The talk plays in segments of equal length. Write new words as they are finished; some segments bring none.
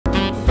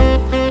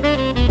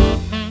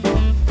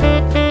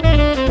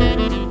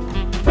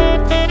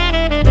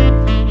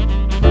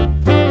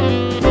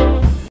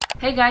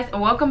guys,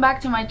 welcome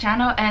back to my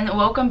channel and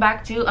welcome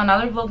back to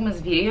another Vlogmas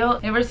video.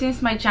 Ever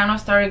since my channel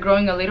started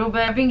growing a little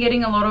bit, I've been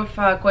getting a lot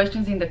of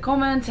questions in the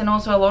comments, and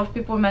also a lot of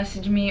people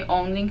message me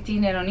on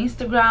LinkedIn and on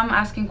Instagram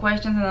asking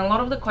questions, and a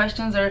lot of the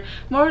questions are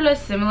more or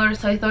less similar,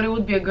 so I thought it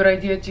would be a good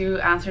idea to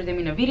answer them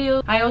in a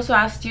video. I also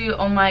asked you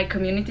on my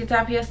community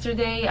tab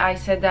yesterday. I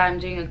said that I'm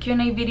doing a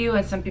Q&A video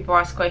and some people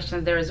asked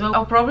questions there as well.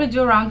 I'll probably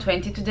do around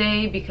 20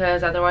 today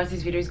because otherwise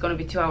this video is going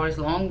to be 2 hours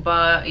long,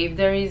 but if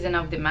there is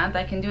enough demand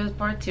I can do a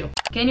part 2.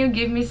 Can you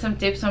give me some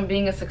tips on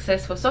being a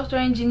successful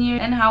software engineer,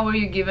 and how were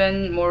you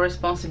given more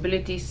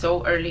responsibility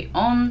so early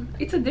on?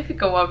 It's a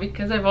difficult one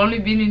because I've only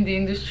been in the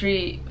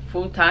industry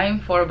full-time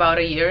for about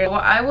a year.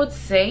 What I would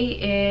say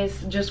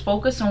is just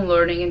focus on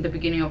learning in the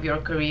beginning of your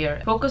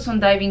career. Focus on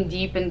diving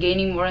deep and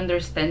gaining more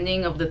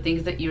understanding of the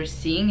things that you're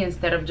seeing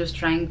instead of just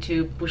trying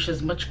to push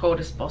as much code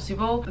as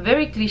possible.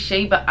 Very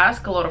cliche, but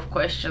ask a lot of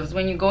questions.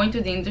 When you go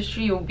into the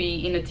industry, you'll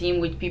be in a team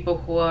with people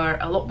who are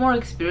a lot more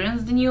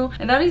experienced than you,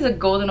 and that is a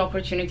golden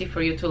opportunity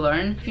for you to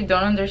learn. If you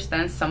don't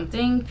understand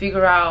something,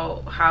 figure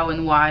out how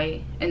and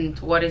why and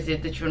what is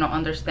it that you're not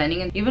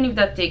understanding, and even if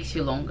that takes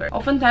you longer.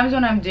 Oftentimes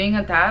when I'm doing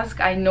a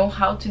task, I know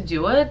how to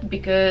do it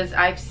because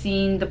I've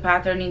seen the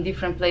pattern in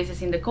different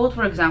places in the code,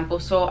 for example,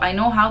 so I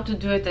know how to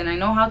do it and I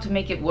know how to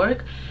make it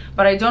work,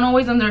 but I don't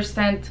always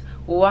understand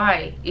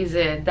why is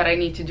it that I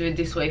need to do it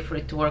this way for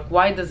it to work.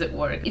 Why does it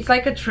work? It's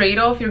like a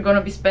trade-off. You're gonna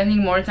be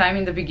spending more time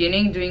in the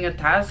beginning doing a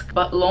task,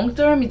 but long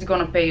term it's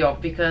gonna pay off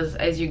because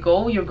as you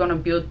go you're gonna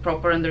build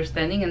proper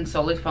understanding and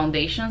solid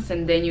foundations,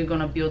 and then you're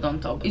gonna build on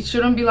top. It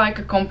shouldn't be like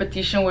a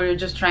competition where you're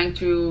just trying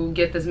to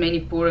get as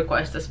many pull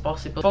requests as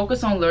possible.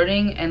 Focus on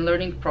learning and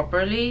learning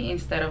properly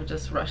instead of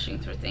just rushing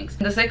through things.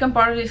 The second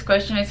part of this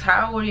question is,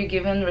 how were you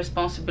given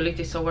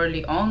responsibility so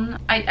early on?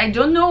 I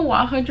don't know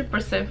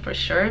 100% for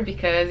sure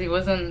because it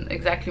wasn't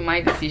exactly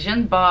my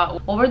decision, but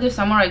over the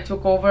summer I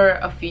took over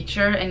a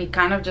feature and it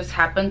kind of just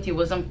happened. It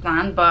wasn't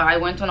planned, but I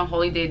went on a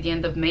holiday at the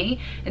end of May,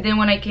 and then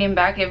when I came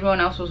back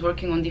everyone else was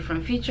working on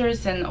different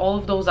features, and all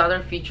of those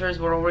other features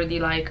were already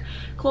like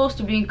close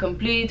to being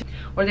complete,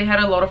 or they had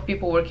a lot of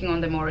people working on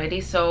them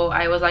already. So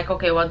I was like,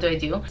 okay, what do I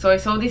do? So I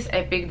saw this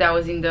epic that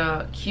was in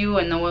the queue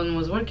and no one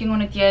was working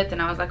on it yet,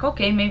 and I was like,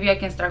 okay, maybe I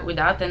can start with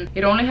that. And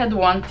it only had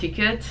one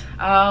ticket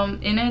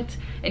in it,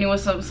 and it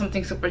was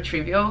something super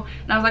trivial,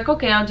 and I was like,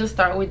 okay, I'll just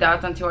start with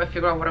that until I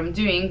figure out what I'm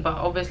doing. But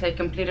obviously I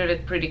completed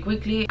it pretty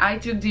quickly. I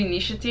took the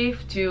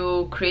initiative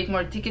to create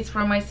more tickets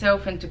for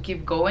myself and to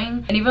keep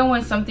going, and even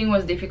when something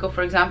was difficult,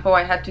 for example,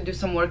 I had to do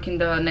some work in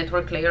the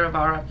network layer of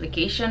our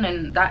application,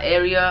 and that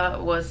area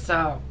was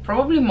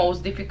probably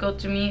most difficult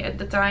to me at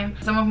the time.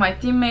 Some of my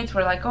teammates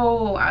were like,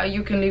 oh,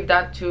 you can leave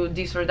that to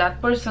this or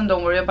that person,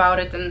 don't worry about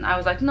it, and I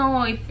was like,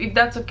 no, if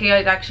that's okay,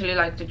 I'd actually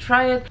like to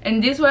try it.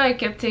 And this way I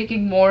kept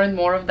taking more and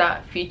more of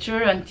that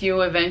feature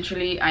until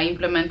eventually I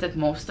implemented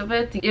most of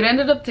it. It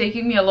ended up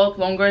taking me a lot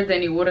longer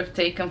than it would have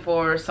taken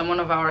for someone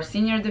of our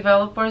senior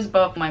developers,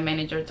 but my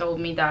manager told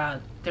me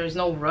that there's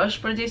no rush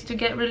for this to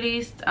get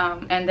released.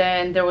 And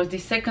then there was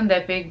this second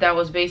epic that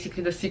was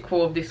basically the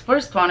sequel of this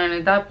first one, and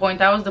at that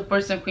point I was the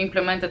person who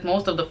implemented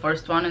most of the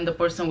first one and the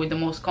person with the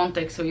most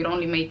context, so it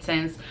only made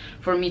sense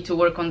for me to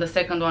work on the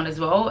second one as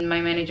well. And my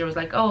manager was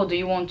like, oh, do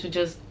you want to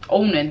just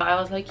own it? I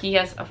was like,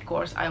 yes, of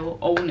course I will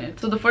own it.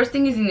 So the first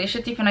thing is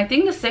initiative, and I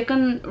think the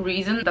second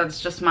reason, that's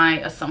just my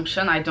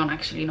assumption, I don't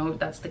actually know if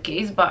that's the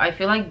case, but I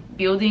feel like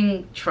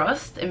building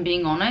trust and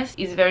being honest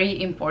is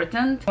very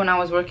important. When I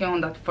was working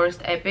on that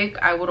first epic,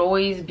 I would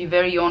always be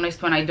very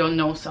honest when I don't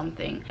know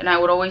something, and I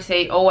would always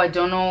say, oh, I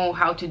don't know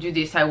how to do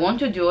this, I want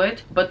to do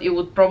it, but it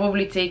would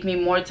probably take me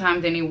more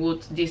time than it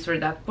would this or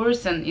that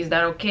person, is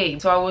that okay?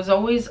 So I was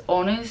always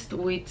honest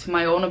with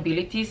my own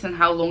abilities and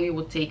how long it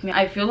would take me.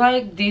 I feel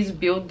like this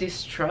built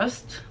this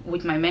trust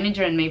with my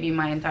manager and maybe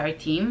my entire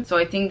team, so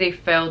I think they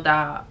felt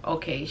that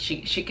okay,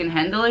 she can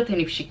handle it,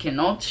 and if she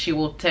cannot, she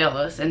will tell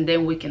us and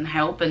then we can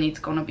help and it's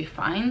gonna be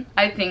fine.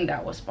 I think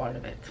that was part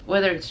of it.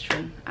 Whether it's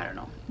true, I don't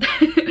know.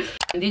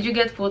 Did you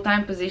get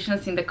full-time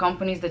positions in the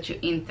companies that you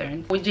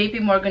interned? With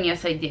JP Morgan,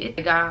 yes, I did.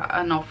 I got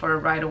an offer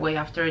right away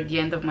after the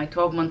end of my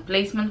 12-month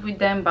placement with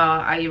them, but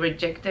I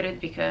rejected it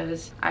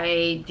because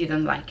I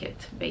didn't like it,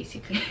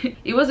 basically.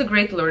 It was a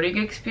great learning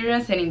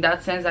experience, and in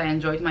that sense I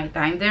enjoyed my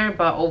time there,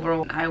 but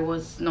overall I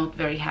was not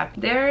very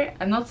happy there.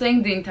 I'm not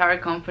saying the entire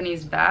company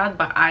is bad,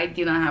 but I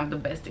didn't have the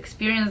best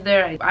experience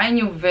there. I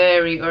knew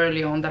very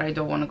early on that I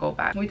don't want to go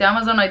back. With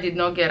Amazon I did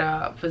not get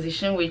a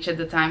position, which at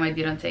the time I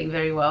didn't take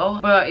very well,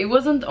 but it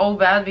wasn't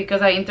all bad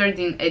because I interned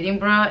in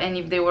Edinburgh, and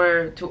if they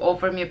were to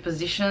offer me a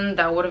position,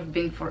 that would have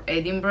been for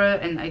Edinburgh,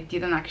 and I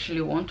didn't actually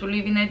want to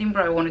live in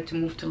Edinburgh. I wanted to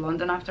move to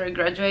London after I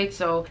graduate,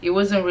 so it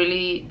wasn't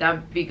really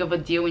that big of a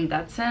deal in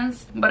that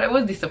sense. But I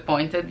was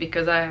disappointed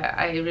because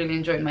I really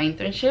enjoyed my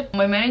internship.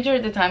 My manager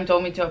at the time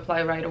told me to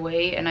apply right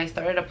away, and I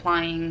started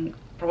applying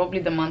probably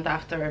the month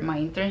after my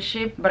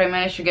internship, but I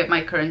managed to get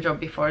my current job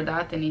before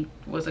that, and it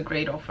was a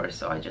great offer,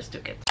 so I just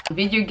took it.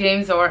 Video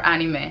games or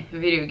anime?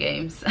 Video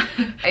games.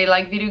 I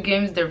like video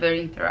games, they're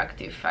very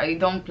interactive. I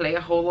don't play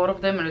a whole lot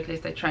of them, or at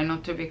least I try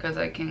not to because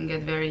I can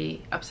get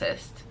very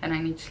obsessed and I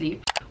need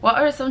sleep. What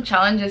are some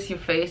challenges you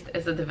faced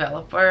as a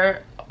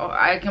developer?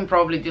 I can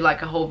probably do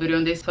like a whole video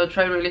on this, so I'll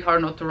try really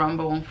hard not to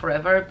ramble on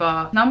forever.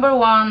 But number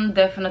one,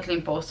 definitely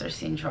imposter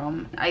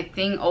syndrome. I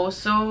think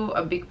also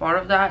a big part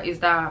of that is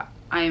that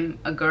I'm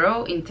a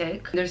girl in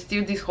tech. There's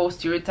still this whole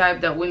stereotype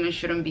that women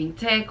shouldn't be in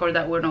tech or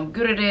that we're not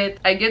good at it.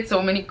 I get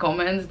so many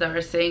comments that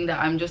are saying that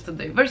I'm just a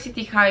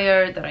diversity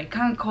hire, that I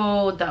can't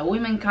code, that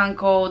women can't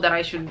code, that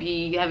I should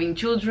be having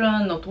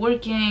children, not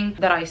working,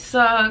 that I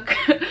suck,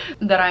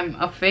 that I'm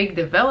a fake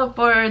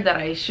developer, that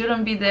I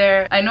shouldn't be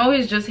there. I know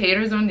it's just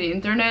haters on the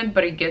internet,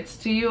 but it gets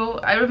to you.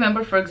 I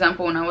remember, for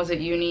example, when I was at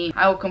uni,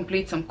 I would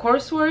complete some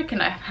coursework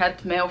and I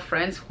had male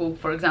friends who,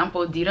 for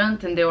example,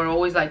 didn't, and they were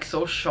always like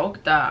so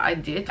shocked that I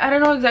did. I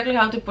don't know exactly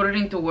how to put it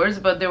into words,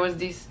 but there was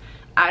this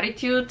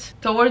attitude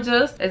towards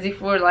us as if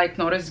we're like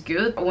not as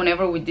good.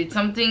 Whenever we did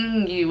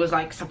something, it was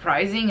like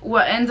surprising.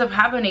 What ends up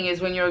happening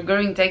is when you're a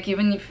girl in tech,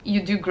 even if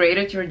you do great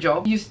at your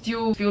job, you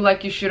still feel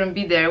like you shouldn't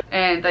be there,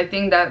 and I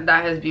think that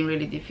has been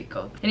really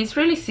difficult. And it's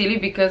really silly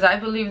because I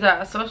believe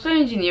that software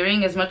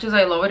engineering, as much as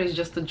I love it, is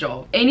just a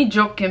job. Any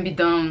job can be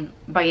done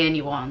by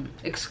anyone,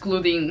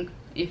 excluding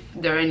if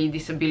there are any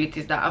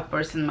disabilities that a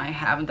person might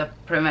have that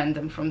prevent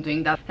them from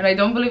doing that. And I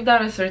don't believe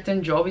that a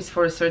certain job is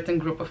for a certain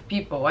group of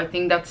people. I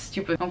think that's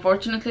stupid.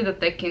 Unfortunately, the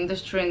tech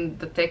industry and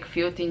the tech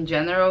field in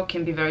general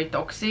can be very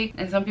toxic,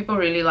 and some people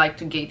really like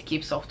to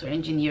gatekeep software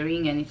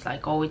engineering, and it's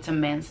like, oh, it's a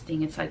man's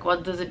thing. It's like,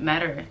 what does it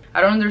matter?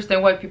 I don't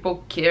understand why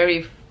people care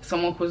if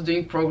someone who's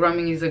doing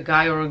programming is a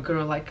guy or a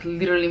girl. Like,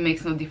 literally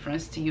makes no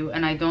difference to you.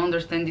 And I don't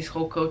understand this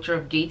whole culture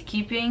of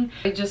gatekeeping.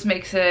 It just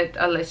makes it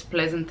a less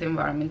pleasant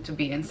environment to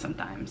be in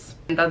sometimes.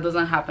 And that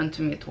doesn't happen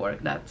to me at work.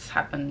 That's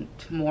happened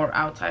more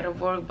outside of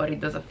work, but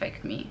it does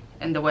affect me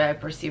and the way I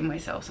perceive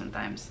myself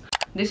sometimes.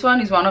 This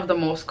one is one of the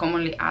most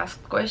commonly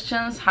asked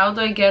questions. How do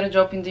I get a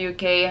job in the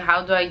UK?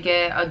 How do I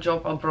get a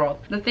job abroad?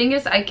 The thing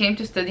is, I came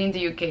to study in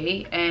the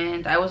UK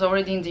and I was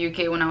already in the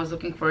UK when I was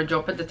looking for a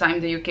job. At the time,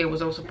 the UK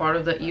was also part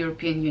of the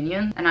European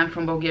Union, and I'm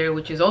from Bulgaria,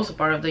 which is also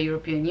part of the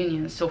European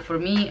Union. So for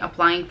me,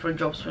 applying for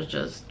jobs was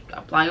just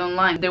apply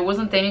online. There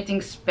wasn't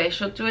anything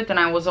special to it, and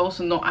I was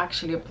also not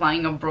actually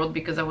applying abroad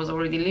because I was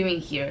already living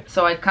here.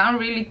 So I can't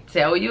really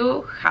tell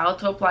you how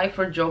to apply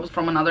for jobs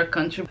from another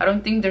country. I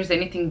don't think there's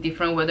anything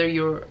different whether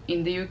you're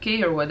in the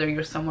UK or whether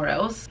you're somewhere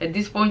else. At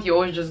this point, you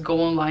always just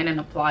go online and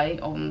apply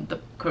on the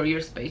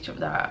careers page of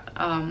that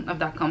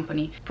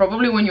company.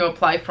 Probably when you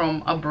apply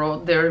from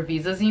abroad, there are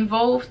visas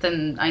involved,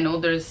 and I know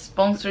there's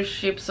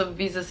sponsorships of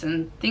visas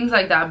and things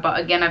like that, but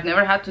again, I've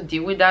never had to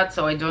deal with that,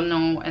 so I don't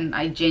know, and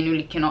I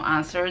genuinely cannot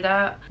answer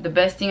that. The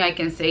best thing I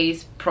can say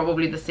is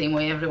probably the same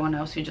way everyone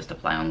else, you just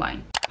apply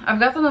online. I've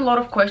gotten a lot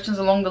of questions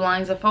along the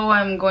lines of, oh,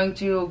 I'm going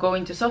to go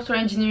into software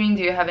engineering,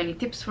 do you have any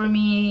tips for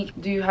me?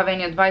 Do you have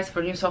any advice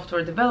for new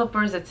software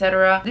developers,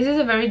 etc.? This is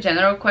a very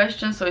general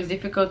question, so it's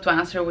difficult to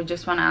answer with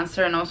just one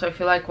answer, and also I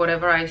feel like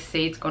whatever I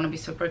say, it's going to be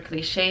super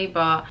cliche,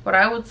 but what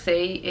I would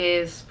say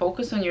is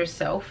focus on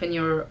yourself and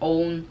your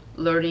own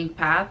learning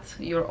path,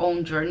 your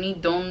own journey.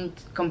 Don't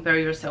compare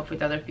yourself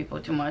with other people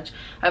too much.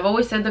 I've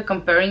always said that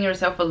comparing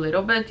yourself a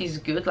little bit is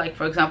good. Like,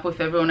 for example, if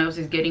everyone else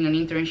is getting an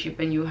internship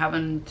and you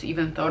haven't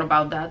even thought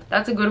about that,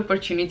 that's a good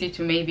opportunity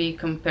to maybe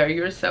compare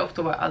yourself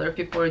to what other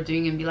people are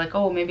doing and be like,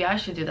 oh, maybe I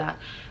should do that.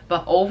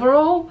 But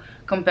overall,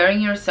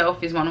 comparing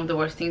yourself is one of the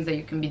worst things that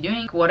you can be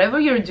doing. Whatever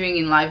you're doing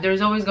in life,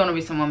 there's always going to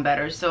be someone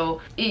better, so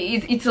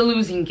it's a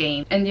losing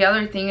game. And the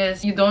other thing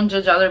is, you don't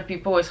judge other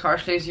people as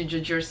harshly as you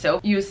judge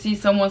yourself. You see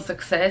someone's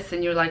success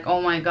and you're like,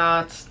 oh my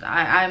god,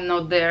 I'm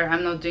not there,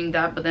 I'm not doing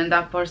that, but then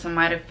that person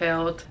might have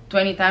failed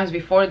 20 times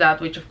before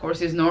that, which of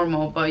course is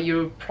normal, but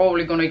you're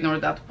probably going to ignore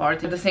that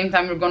part. At the same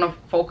time, you're going to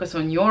focus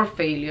on your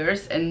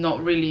failures and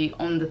not really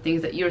on the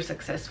things that you're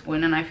successful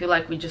in, and I feel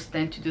like we just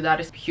tend to do that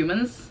as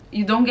humans.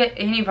 You don't get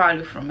any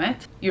value from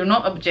it. You're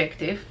not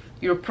objective.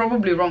 You're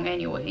probably wrong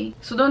anyway.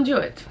 So don't do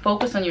it.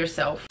 Focus on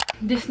yourself.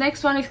 This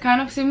next one is kind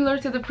of similar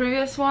to the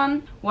previous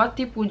one. What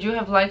tip would you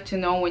have liked to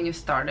know when you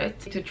started?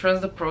 To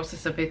trust the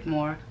process a bit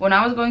more. When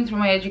I was going through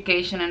my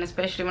education, and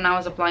especially when I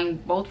was applying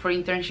both for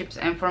internships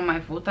and for my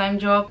full-time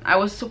job, I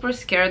was super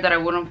scared that I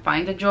wouldn't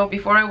find a job.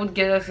 Before I would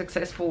get a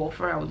successful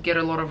offer, I would get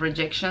a lot of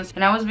rejections,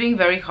 and I was being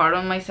very hard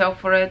on myself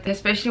for it. And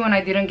especially when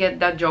I didn't get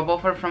that job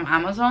offer from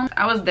Amazon,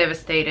 I was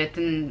devastated,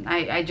 and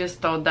I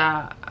just thought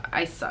that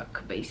I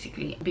suck,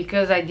 basically.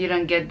 Because I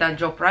didn't get that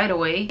job right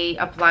away,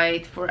 I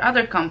applied for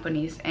other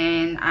companies,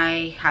 and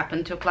I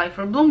happened to apply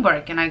for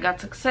Bloomberg, and I got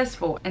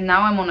successful. And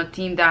now I'm on a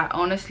team that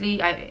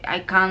honestly,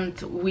 I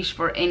can't wish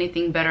for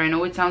anything better. I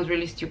know it sounds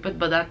really stupid,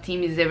 but that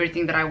team is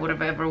everything that I would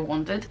have ever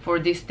wanted for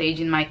this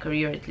stage in my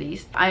career, at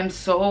least. I am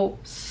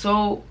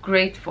so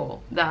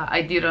grateful that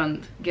I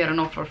didn't get an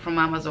offer from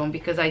Amazon,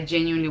 because I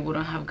genuinely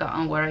wouldn't have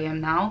gotten where I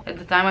am now. At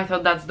the time, I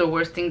thought that's the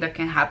worst thing that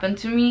can happen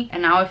to me,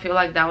 and now I feel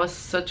like that was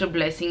such a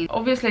blessing everything.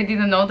 Obviously I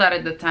didn't know that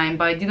at the time,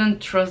 but I didn't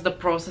trust the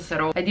process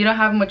at all. I didn't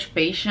have much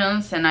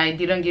patience and I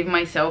didn't give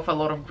myself a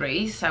lot of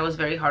grace. I was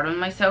very hard on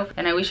myself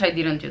and I wish I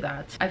didn't do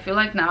that. I feel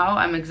like now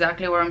I'm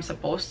exactly where I'm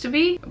supposed to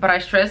be, but I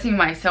stressing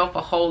myself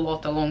a whole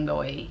lot along the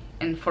way.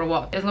 And for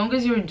what? As long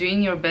as you're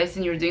doing your best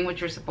and you're doing what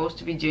you're supposed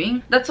to be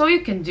doing, that's all you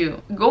can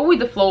do. Go with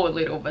the flow a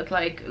little bit,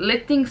 like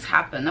let things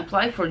happen.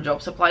 Apply for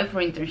jobs, apply for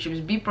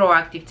internships, be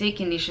proactive,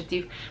 take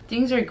initiative.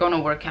 Things are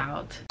gonna work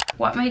out.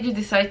 What made you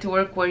decide to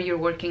work where you're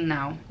working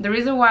now? The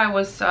reason why I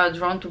was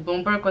drawn to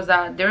Bloomberg was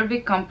that they're a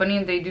big company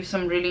and they do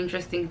some really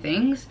interesting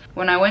things.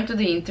 When I went to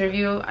the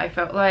interview, I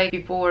felt like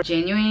people were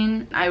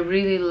genuine. I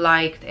really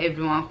liked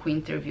everyone who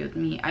interviewed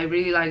me. I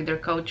really liked their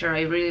culture.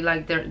 I really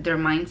liked their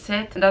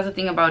mindset. And that's the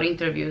thing about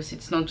interviews.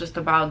 It's not just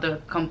about the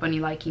company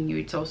liking you,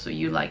 it's also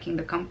you liking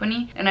the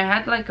company. And I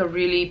had like a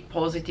really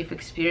positive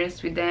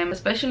experience with them,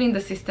 especially in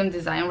the system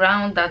design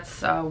round.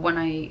 That's when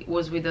I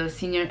was with a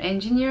senior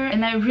engineer,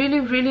 and I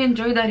really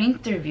enjoyed that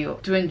interview.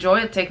 To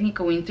enjoy a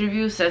technical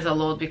interview says a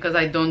lot because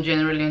I don't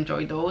generally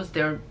enjoy those.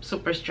 They're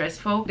super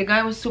stressful. The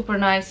guy was super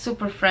nice,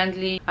 super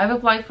friendly. I've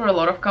applied for a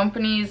lot of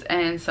companies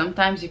and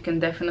sometimes you can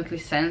definitely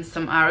sense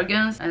some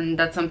arrogance, and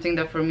that's something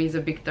that for me is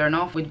a big turn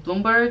off. With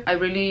Bloomberg, I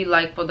really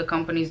like what the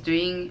company is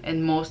doing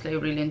and mostly I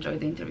really enjoy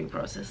the interview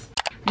process.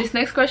 This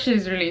next question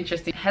is really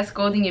interesting. Has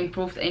coding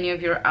improved any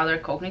of your other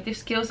cognitive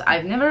skills?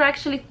 I've never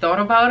actually thought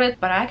about it,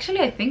 but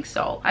actually I think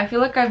so. I feel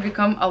like I've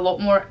become a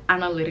lot more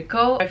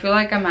analytical. I feel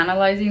like I'm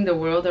analyzing the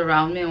world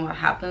around me and what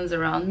happens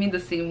around me the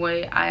same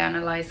way I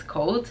analyze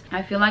code.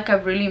 I feel like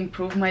I've really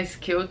improved my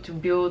skill to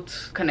build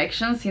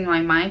connections in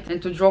my mind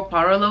and to draw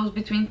parallels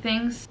between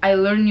things. I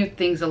learn new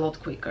things a lot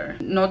quicker.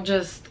 Not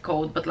just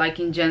code, but like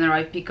in general,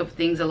 I pick up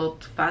things a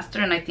lot faster,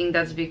 and I think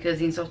that's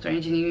because in software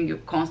engineering you're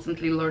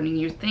constantly learning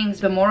new things.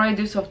 The more I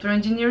do software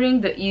engineering,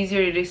 the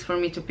easier it is for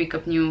me to pick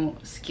up new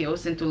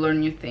skills and to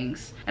learn new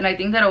things. And I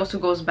think that also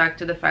goes back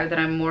to the fact that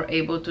I'm more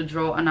able to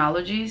draw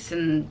analogies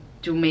and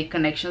to make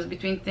connections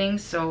between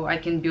things, so I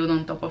can build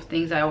on top of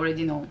things I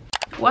already know.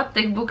 What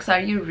tech books are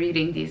you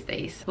reading these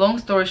days? Long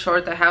story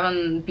short, I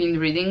haven't been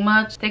reading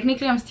much.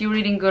 Technically, I'm still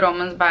reading Good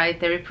Omens by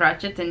Terry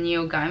Pratchett and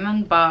Neil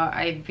Gaiman, but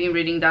I've been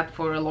reading that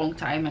for a long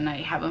time and I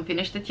haven't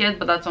finished it yet,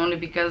 but that's only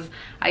because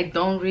I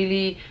don't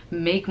really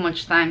make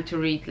much time to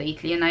read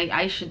lately, and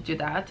I should do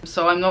that.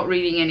 So I'm not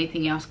reading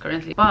anything else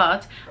currently,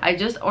 but I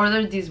just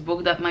ordered this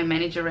book that my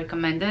manager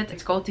recommended.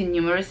 It's called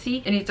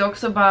Innumeracy, and it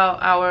talks about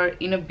our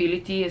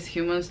inability as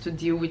humans to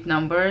deal with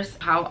numbers,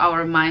 how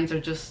our minds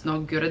are just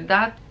not good at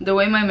that. The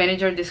way my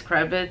manager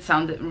described it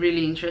sounded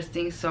really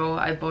interesting, so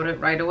I bought it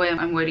right away.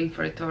 I'm waiting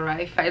for it to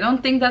arrive. I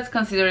don't think that's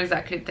considered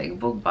exactly a tech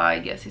book, but I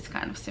guess it's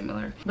kind of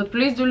similar. But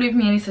please do leave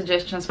me any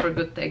suggestions for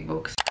good tech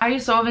books. Are you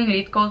solving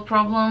LeetCode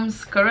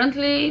problems?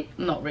 Currently,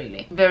 not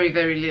really. Very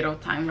little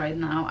time right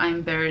now.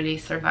 I'm barely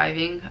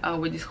surviving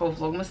with this whole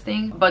Vlogmas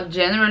thing, but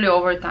generally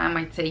over time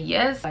I'd say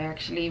yes. I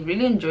actually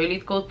really enjoy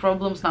LeetCode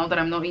problems now that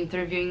I'm not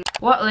interviewing.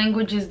 What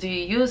languages do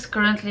you use?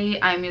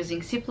 Currently I'm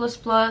using C++,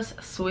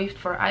 Swift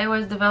for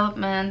iOS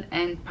development,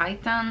 and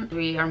Python.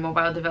 We are a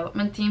mobile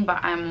development team, but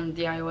I'm on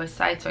the iOS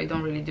side, so I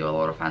don't really do a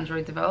lot of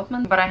Android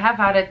development. But I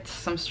have added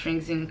some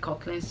strings in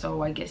Kotlin,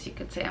 so I guess you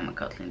could say I'm a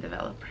Kotlin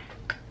developer.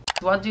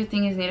 What do you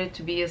think is needed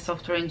to be a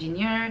software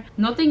engineer?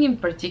 Nothing in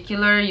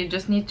particular, you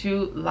just need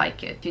to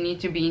like it. You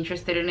need to be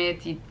interested in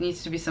it. It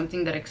needs to be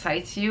something that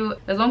excites you.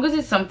 As long as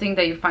it's something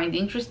that you find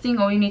interesting,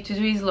 all you need to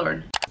do is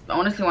learn.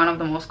 Honestly, one of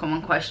the most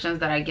common questions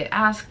that I get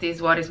asked is,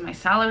 what is my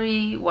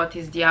salary? What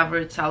is the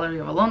average salary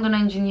of a London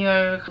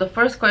engineer? The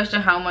first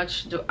question, how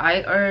much do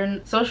I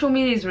earn? Social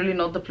media is really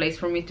not the place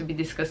for me to be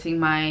discussing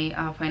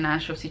my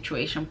financial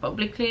situation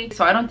publicly,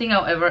 so I don't think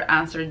I'll ever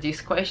answer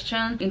this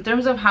question. In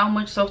terms of how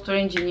much software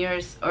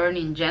engineers earn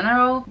in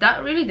general,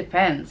 that really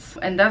depends,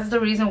 and that's the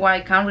reason why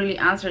I can't really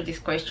answer this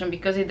question,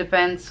 because it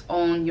depends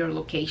on your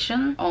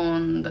location,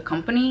 on the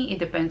company, it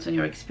depends on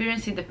your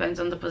experience, it depends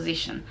on the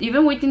position.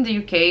 Even within the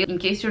UK, in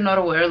case you're not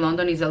aware,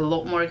 London is a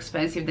lot more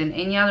expensive than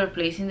any other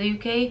place in the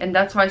UK, and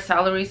that's why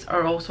salaries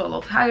are also a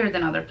lot higher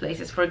than other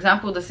places. For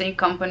example, the same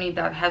company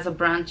that has a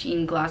branch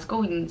in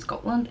Glasgow in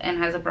Scotland and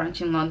has a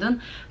branch in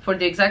London, for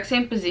the exact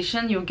same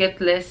position you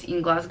get less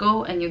in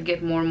Glasgow and you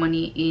get more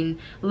money in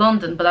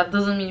London, but that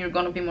doesn't mean you're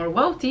going to be more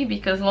wealthy,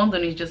 because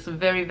London is just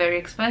very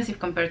expensive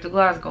compared to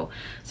Glasgow.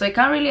 So I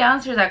can't really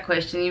answer that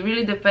question. It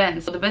really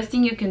depends. So the best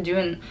thing you can do,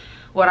 and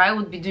what I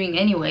would be doing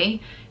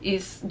anyway,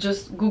 is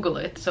just Google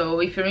it. So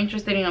if you're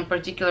interested in a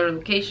particular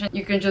location,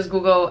 you can just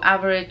Google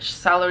average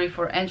salary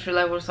for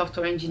entry-level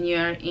software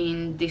engineer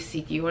in this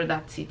city or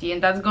that city,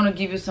 and that's gonna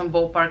give you some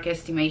ballpark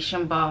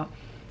estimation. But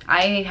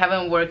I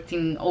haven't worked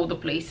in all the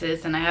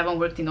places and I haven't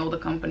worked in all the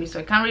companies, so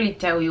I can't really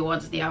tell you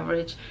what's the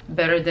average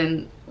better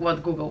than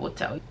what Google would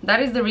tell you.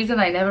 That is the reason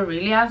I never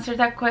really answered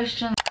that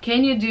question.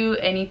 Can you do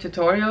any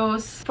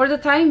tutorials? For the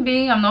time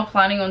being, I'm not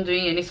planning on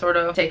doing any sort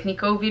of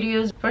technical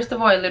videos. First of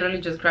all, I literally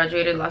just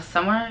graduated last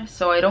summer,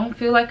 so I don't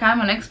feel like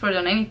I'm an expert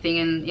on anything,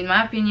 and in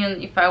my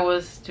opinion, if I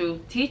was to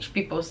teach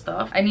people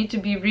stuff, I need to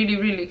be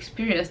really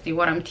experienced in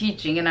what I'm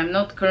teaching, and I'm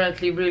not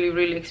currently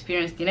really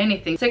experienced in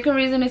anything. Second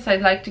reason is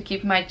I'd like to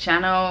keep my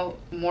channel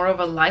more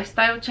of a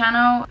lifestyle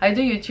channel. I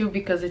do YouTube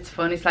because it's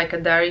fun, it's like a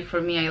diary for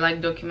me. I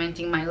like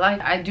documenting my life.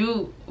 I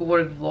do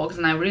work vlogs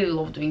and I really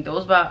love doing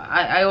those, but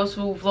I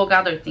also vlog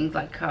other things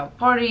like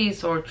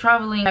parties or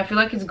traveling. I feel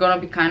like it's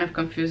gonna be kind of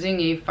confusing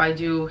if I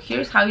do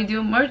here's how you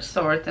do merch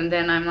sort and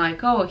then I'm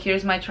like, oh,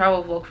 here's my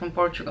travel vlog from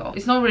Portugal.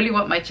 It's not really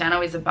what my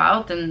channel is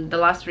about, and the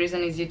last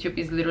reason is YouTube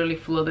is literally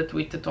flooded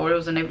with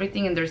tutorials and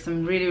everything, and there's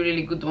some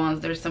really good ones.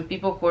 There's some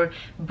people who are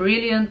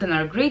brilliant and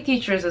are great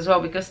teachers as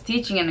well, because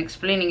teaching and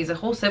explaining is a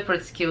whole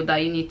separate skill that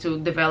you need to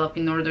develop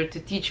in order to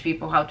teach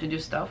people how to do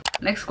stuff.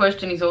 Next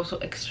question is also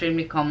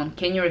extremely common.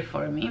 Can you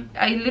refer me?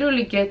 I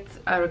literally get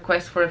a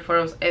request for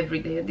referrals every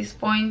day at this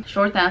point.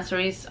 Short answer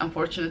is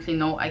unfortunately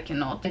no, I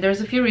cannot. And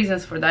there's a few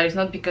reasons for that. It's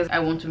not because I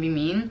want to be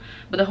mean,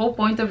 but the whole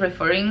point of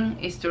referring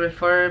is to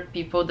refer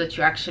people that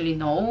you actually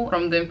know.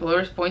 From the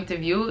employer's point of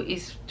view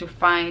is to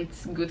find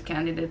good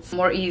candidates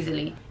more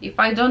easily. If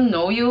I don't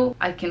know you,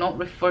 I cannot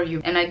refer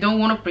you, and I don't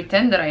want to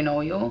pretend that I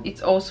know you.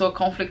 It's also a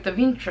conflict of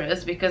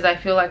interest because I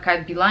feel like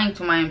I'd be lying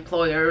to my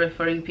employer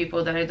referring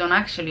people that I don't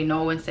actually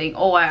know and saying,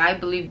 oh, I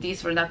believe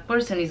this or that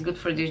person is good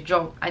for this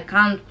job. I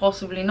can't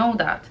possibly know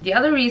that. The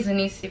other reason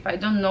is if I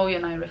don't know you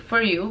and I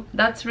refer you,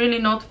 that's really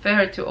not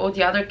fair to all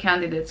the other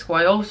candidates who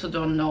I also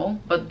don't know,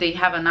 but they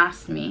haven't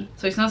asked me.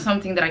 So it's not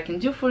something that I can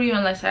do for you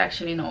unless I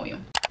actually know you.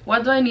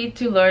 What do I need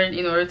to learn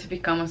in order to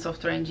become a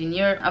software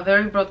engineer? A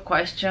very broad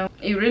question.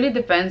 It really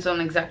depends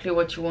on exactly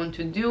what you want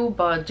to do,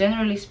 but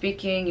generally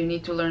speaking, you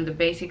need to learn the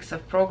basics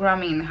of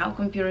programming and how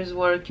computers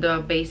work,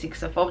 the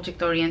basics of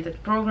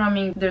object-oriented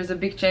programming. There's a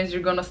big chance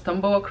you're gonna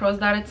stumble across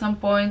that at some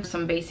point.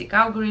 Some basic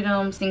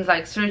algorithms, things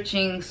like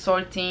searching,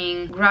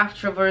 sorting, graph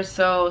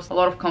traversals. A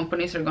lot of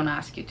companies are gonna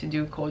ask you to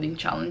do coding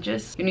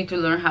challenges. You need to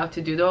learn how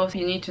to do those.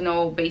 You need to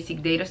know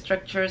basic data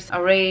structures,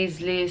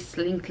 arrays, lists,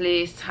 linked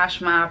lists,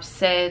 hash maps,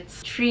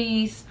 sets,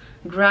 trees,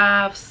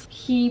 graphs,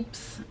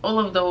 heaps, all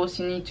of those.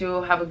 You need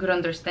to have a good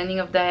understanding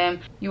of them.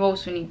 You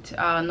also need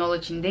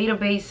knowledge in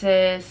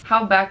databases,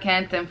 how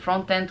backend and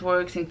frontend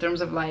works in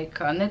terms of like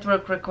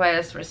network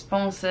requests,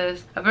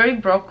 responses. A very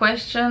broad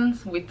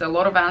questions with a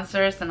lot of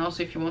answers, and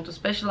also if you want to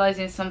specialize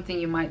in something,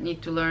 you might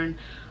need to learn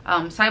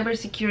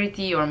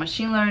cybersecurity or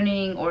machine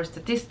learning or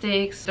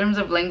statistics. In terms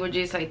of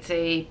languages, I'd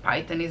say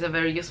Python is a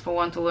very useful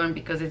one to learn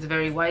because it's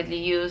very widely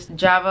used.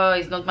 Java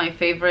is not my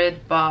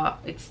favorite, but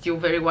it's still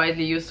very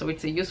widely used, so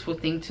it's a useful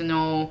thing to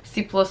know.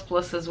 C++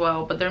 as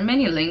well, but there are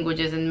many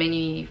languages and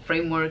many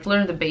frameworks.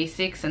 Learn the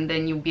basics and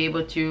then you'll be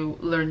able to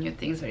learn new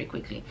things very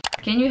quickly.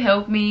 Can you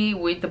help me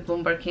with the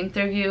Bloomberg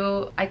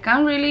interview? I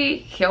can't really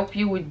help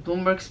you with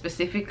Bloomberg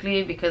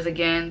specifically because,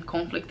 again,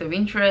 conflict of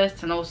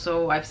interest, and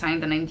also I've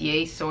signed an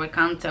NDA, so I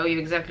can't tell you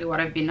exactly what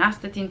I've been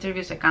asked at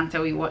interviews. I can't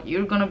tell you what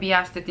you're gonna be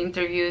asked at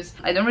interviews.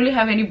 I don't really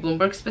have any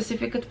Bloomberg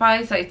specific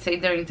advice. I'd say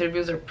their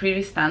interviews are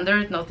pretty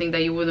standard, nothing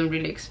that you wouldn't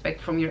really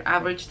expect from your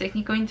average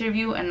technical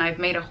interview, and I've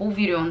made a whole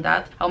video on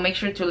that. I'll make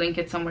sure to link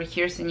it somewhere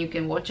here so you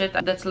can watch it.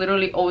 That's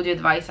literally all the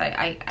advice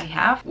I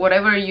have.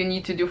 Whatever you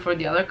need to do for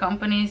the other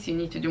companies, you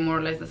need to do more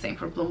or less the same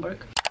for Bloomberg.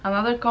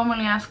 Another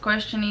commonly asked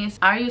question is,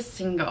 are you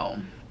single?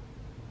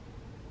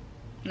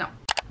 No.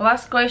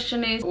 Last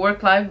question is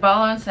work-life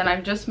balance, and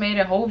I've just made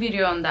a whole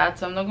video on that,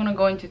 so I'm not gonna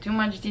go into too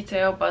much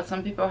detail, but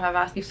some people have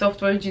asked if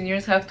software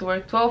engineers have to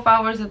work 12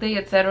 hours a day,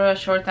 etc.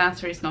 Short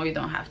answer is no, you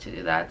don't have to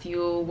do that.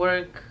 You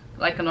work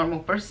like a normal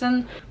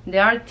person.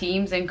 There are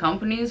teams and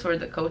companies where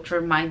the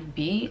culture might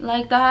be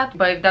like that,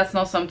 but if that's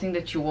not something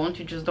that you want,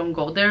 you just don't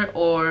go there,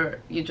 or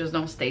you just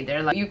don't stay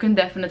there. Like, you can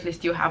definitely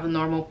still have a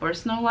normal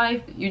personal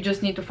life, you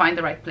just need to find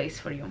the right place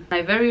for you.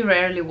 I very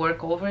rarely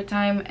work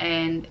overtime,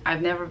 and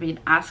I've never been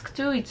asked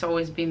to. It's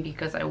always been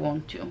because I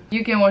want to.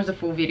 You can watch the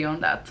full video on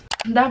that.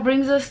 That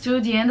brings us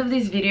to the end of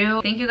this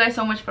video. Thank you guys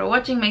so much for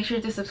watching. Make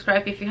sure to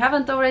subscribe if you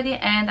haven't already,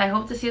 and I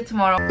hope to see you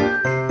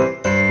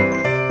tomorrow.